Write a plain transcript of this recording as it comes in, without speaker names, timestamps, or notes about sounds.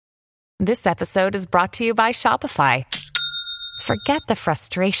This episode is brought to you by Shopify. Forget the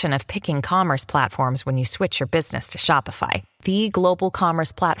frustration of picking commerce platforms when you switch your business to Shopify, the global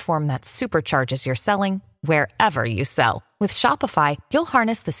commerce platform that supercharges your selling wherever you sell. With Shopify, you'll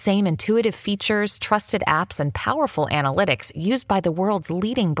harness the same intuitive features, trusted apps, and powerful analytics used by the world's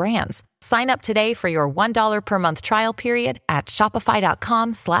leading brands. Sign up today for your $1 per month trial period at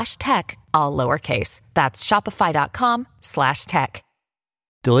shopify.com/tech, all lowercase. That's shopify.com/tech.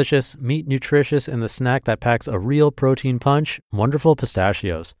 Delicious, meat nutritious, and the snack that packs a real protein punch, Wonderful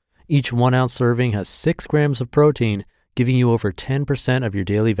Pistachios. Each 1 ounce serving has 6 grams of protein, giving you over 10% of your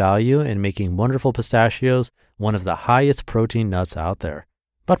daily value and making Wonderful Pistachios one of the highest protein nuts out there.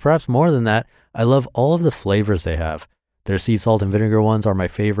 But perhaps more than that, I love all of the flavors they have. Their sea salt and vinegar ones are my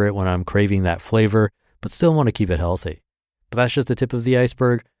favorite when I'm craving that flavor, but still want to keep it healthy. But that's just the tip of the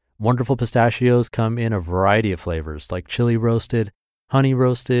iceberg. Wonderful Pistachios come in a variety of flavors like chili roasted, honey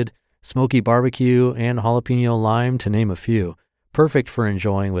roasted, smoky barbecue, and jalapeno lime, to name a few. Perfect for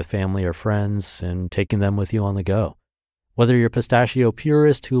enjoying with family or friends and taking them with you on the go. Whether you're a pistachio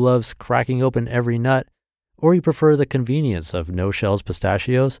purist who loves cracking open every nut, or you prefer the convenience of no-shells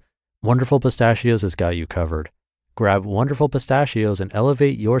pistachios, Wonderful Pistachios has got you covered. Grab Wonderful Pistachios and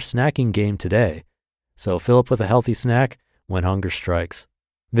elevate your snacking game today. So fill up with a healthy snack when hunger strikes.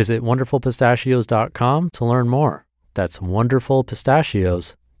 Visit wonderfulpistachios.com to learn more. That's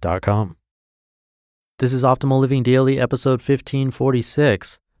wonderfulpistachios.com. This is Optimal Living Daily, episode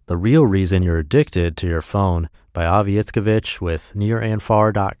 1546, The Real Reason You're Addicted to Your Phone, by Avi Itzkovich with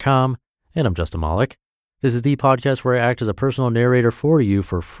NirAndFar.com, and I'm Justin Malik. This is the podcast where I act as a personal narrator for you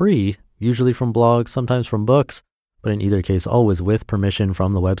for free, usually from blogs, sometimes from books, but in either case always with permission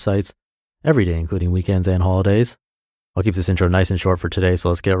from the websites, every day including weekends and holidays. I'll keep this intro nice and short for today, so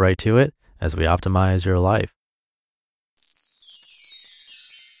let's get right to it as we optimize your life.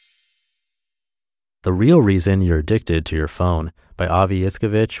 The Real Reason You're Addicted to Your Phone, by Avi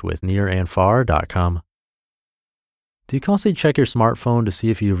Itzkovich with NirAndFar.com. Do you constantly check your smartphone to see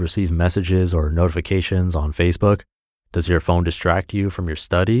if you've received messages or notifications on Facebook? Does your phone distract you from your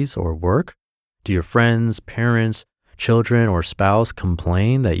studies or work? Do your friends, parents, children, or spouse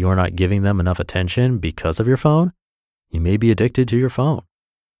complain that you are not giving them enough attention because of your phone? You may be addicted to your phone.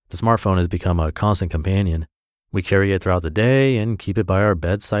 The smartphone has become a constant companion. We carry it throughout the day and keep it by our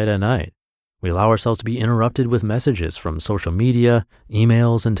bedside at night. We allow ourselves to be interrupted with messages from social media,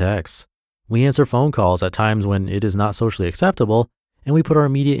 emails, and texts. We answer phone calls at times when it is not socially acceptable, and we put our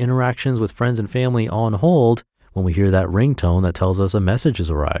immediate interactions with friends and family on hold when we hear that ringtone that tells us a message has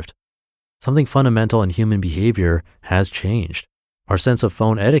arrived. Something fundamental in human behavior has changed. Our sense of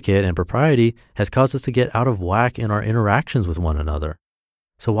phone etiquette and propriety has caused us to get out of whack in our interactions with one another.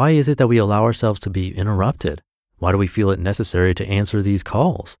 So why is it that we allow ourselves to be interrupted? Why do we feel it necessary to answer these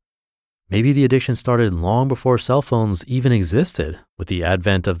calls? Maybe the addiction started long before cell phones even existed, with the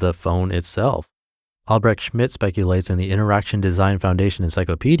advent of the phone itself. Albrecht Schmidt speculates in the Interaction Design Foundation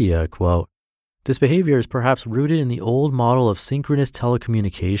Encyclopedia, quote, "This behavior is perhaps rooted in the old model of synchronous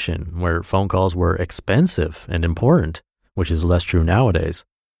telecommunication, where phone calls were expensive and important, which is less true nowadays.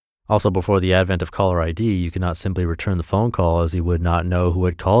 Also, before the advent of caller ID, you could not simply return the phone call, as you would not know who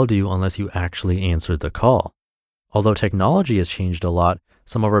had called you unless you actually answered the call. Although technology has changed a lot,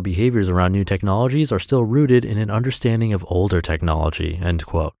 some of our behaviors around new technologies are still rooted in an understanding of older technology," end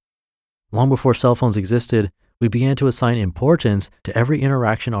quote. Long before cell phones existed, we began to assign importance to every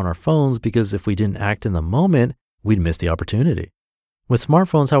interaction on our phones because if we didn't act in the moment, we'd miss the opportunity. With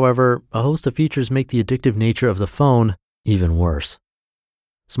smartphones, however, a host of features make the addictive nature of the phone even worse.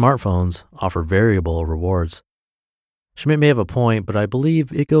 Smartphones offer variable rewards. Schmidt may have a point, but I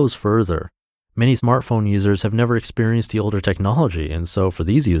believe it goes further. Many smartphone users have never experienced the older technology, and so for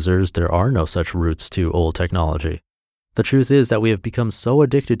these users, there are no such roots to old technology. The truth is that we have become so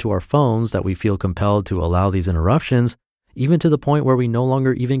addicted to our phones that we feel compelled to allow these interruptions, even to the point where we no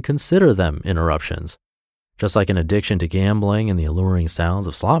longer even consider them interruptions. Just like an addiction to gambling and the alluring sounds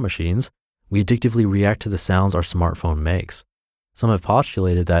of slot machines, we addictively react to the sounds our smartphone makes. Some have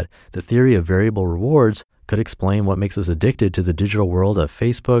postulated that the theory of variable rewards could explain what makes us addicted to the digital world of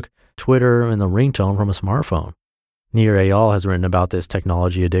Facebook, Twitter, and the ringtone from a smartphone. Nir Eyal has written about this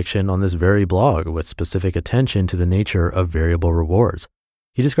technology addiction on this very blog with specific attention to the nature of variable rewards.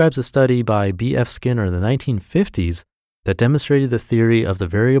 He describes a study by B.F. Skinner in the 1950s that demonstrated the theory of the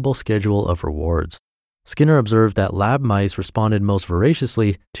variable schedule of rewards. Skinner observed that lab mice responded most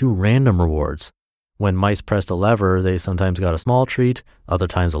voraciously to random rewards. When mice pressed a lever, they sometimes got a small treat, other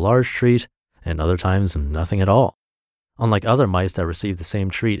times a large treat, and other times nothing at all. Unlike other mice that received the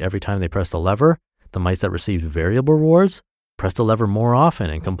same treat every time they pressed a lever, the mice that received variable rewards press the lever more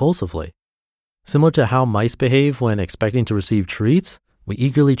often and compulsively. Similar to how mice behave when expecting to receive treats, we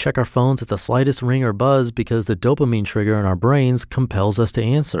eagerly check our phones at the slightest ring or buzz because the dopamine trigger in our brains compels us to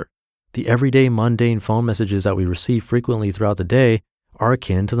answer. The everyday mundane phone messages that we receive frequently throughout the day are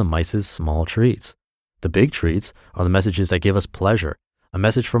akin to the mice's small treats. The big treats are the messages that give us pleasure, a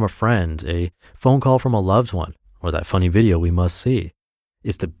message from a friend, a phone call from a loved one, or that funny video we must see.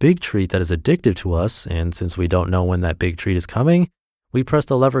 It's the big treat that is addictive to us, and since we don't know when that big treat is coming, we press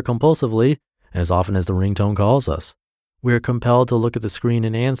the lever compulsively as often as the ringtone calls us. We are compelled to look at the screen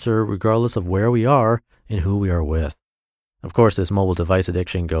and answer regardless of where we are and who we are with. Of course, this mobile device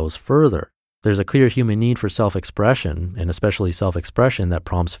addiction goes further. There's a clear human need for self-expression, and especially self-expression that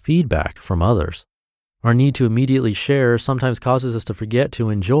prompts feedback from others. Our need to immediately share sometimes causes us to forget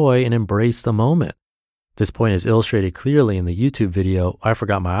to enjoy and embrace the moment. This point is illustrated clearly in the YouTube video, I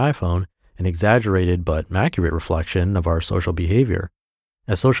Forgot My iPhone, an exaggerated but accurate reflection of our social behavior.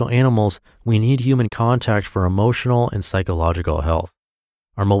 As social animals, we need human contact for emotional and psychological health.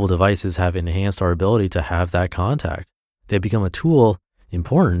 Our mobile devices have enhanced our ability to have that contact. They've become a tool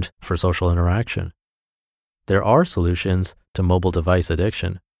important for social interaction. There are solutions to mobile device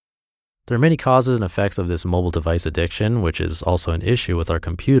addiction. There are many causes and effects of this mobile device addiction, which is also an issue with our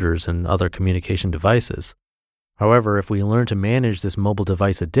computers and other communication devices. However, if we learn to manage this mobile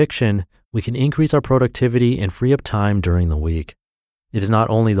device addiction, we can increase our productivity and free up time during the week. It is not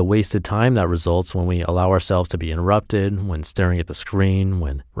only the wasted time that results when we allow ourselves to be interrupted, when staring at the screen,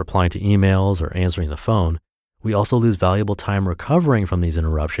 when replying to emails or answering the phone. We also lose valuable time recovering from these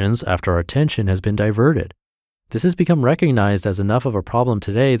interruptions after our attention has been diverted. This has become recognized as enough of a problem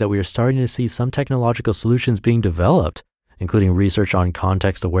today that we are starting to see some technological solutions being developed, including research on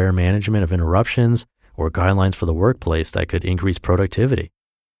context-aware management of interruptions or guidelines for the workplace that could increase productivity.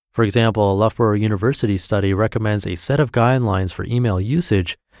 For example, a Loughborough University study recommends a set of guidelines for email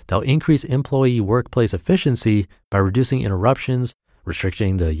usage that will increase employee workplace efficiency by reducing interruptions,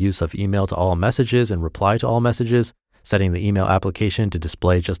 restricting the use of email to all messages and reply to all messages, setting the email application to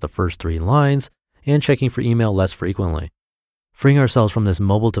display just the first 3 lines, and checking for email less frequently. Freeing ourselves from this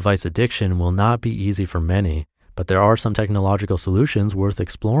mobile device addiction will not be easy for many, but there are some technological solutions worth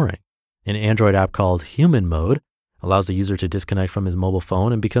exploring. An Android app called Human Mode allows the user to disconnect from his mobile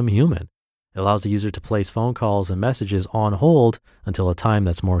phone and become human. It allows the user to place phone calls and messages on hold until a time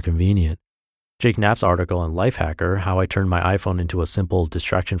that's more convenient. Jake Knapp's article in Lifehacker, How I Turned My iPhone into a Simple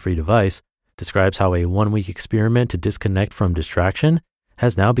Distraction-Free Device, describes how a 1-week experiment to disconnect from distraction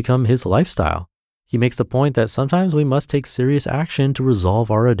has now become his lifestyle. He makes the point that sometimes we must take serious action to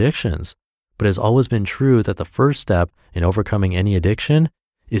resolve our addictions, but it has always been true that the first step in overcoming any addiction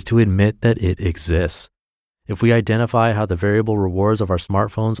is to admit that it exists. If we identify how the variable rewards of our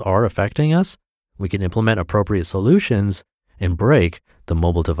smartphones are affecting us, we can implement appropriate solutions and break the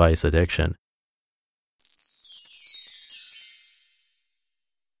mobile device addiction.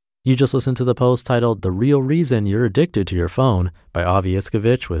 You just listened to the post titled The Real Reason You're Addicted to Your Phone by Avi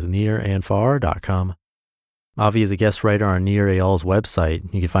Itzkovich with NirAndFar.com. Avi is a guest writer on Nir Eyal's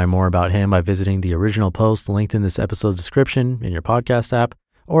website. You can find more about him by visiting the original post linked in this episode's description in your podcast app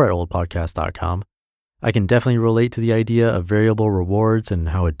or at oldpodcast.com. I can definitely relate to the idea of variable rewards and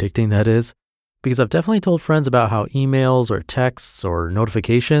how addicting that is, because I've definitely told friends about how emails or texts or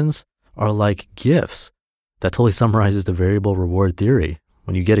notifications are like gifts. That totally summarizes the variable reward theory.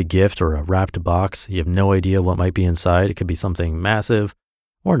 When you get a gift or a wrapped box, you have no idea what might be inside. It could be something massive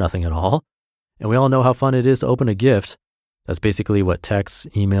or nothing at all. And we all know how fun it is to open a gift. That's basically what texts,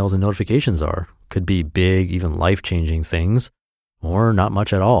 emails, and notifications are. Could be big, even life-changing things, or not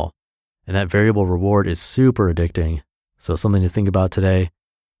much at all. And that variable reward is super addicting. So something to think about today.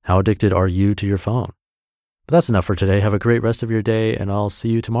 How addicted are you to your phone? But that's enough for today. Have a great rest of your day, and I'll see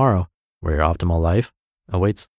you tomorrow, where your optimal life awaits.